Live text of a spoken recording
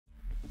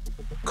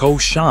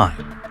Koshine,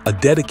 a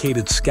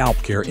dedicated scalp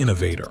care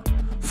innovator,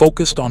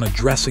 focused on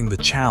addressing the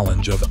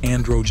challenge of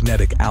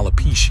androgenic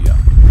alopecia.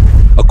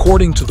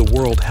 According to the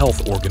World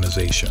Health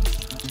Organization,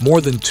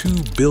 more than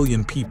 2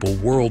 billion people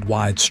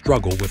worldwide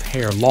struggle with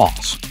hair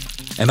loss,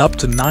 and up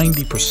to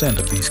 90%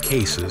 of these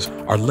cases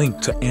are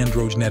linked to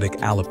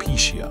androgenic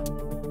alopecia.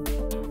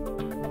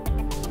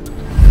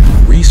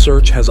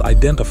 Research has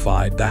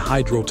identified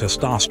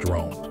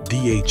dihydrotestosterone,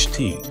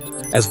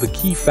 DHT, as the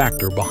key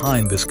factor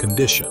behind this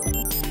condition.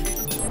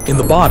 In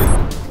the body,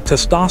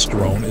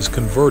 testosterone is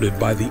converted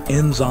by the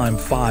enzyme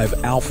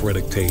 5-alpha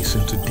reductase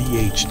into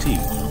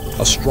DHT,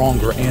 a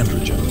stronger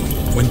androgen.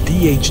 When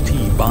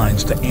DHT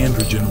binds to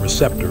androgen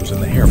receptors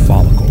in the hair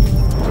follicle,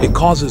 it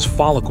causes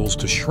follicles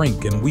to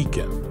shrink and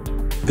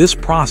weaken. This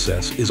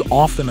process is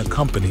often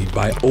accompanied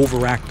by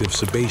overactive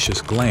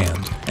sebaceous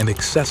glands and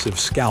excessive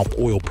scalp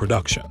oil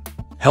production.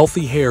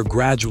 Healthy hair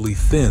gradually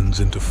thins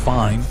into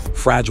fine,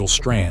 fragile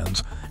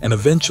strands and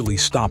eventually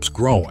stops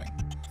growing.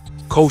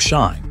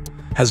 Koshine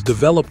has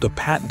developed a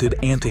patented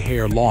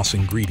anti-hair loss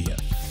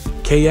ingredient,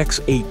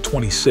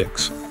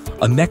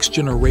 KX-826, a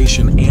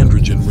next-generation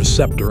androgen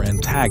receptor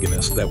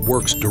antagonist that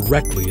works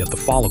directly at the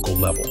follicle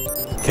level.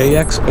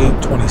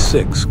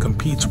 KX-826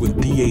 competes with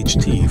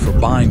DHT for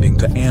binding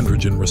to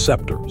androgen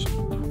receptors,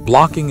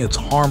 blocking its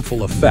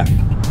harmful effect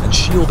and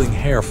shielding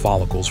hair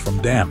follicles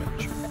from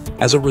damage.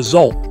 As a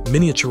result,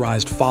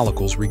 miniaturized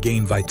follicles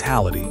regain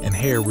vitality and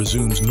hair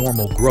resumes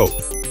normal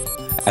growth.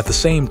 At the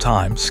same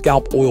time,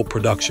 scalp oil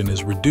production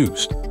is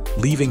reduced,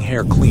 leaving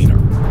hair cleaner,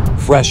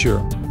 fresher,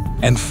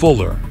 and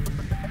fuller.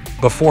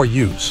 Before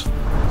use,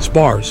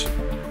 sparse,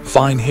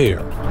 fine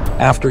hair.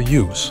 After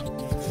use,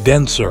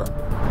 denser,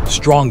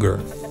 stronger,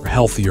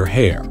 healthier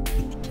hair.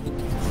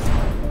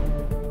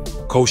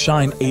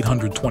 Koshine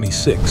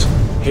 826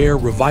 Hair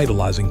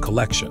Revitalizing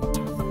Collection,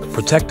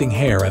 protecting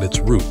hair at its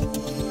root.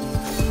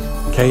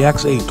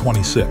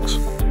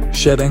 KX-826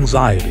 Shed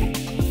anxiety,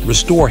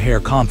 restore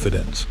hair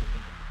confidence,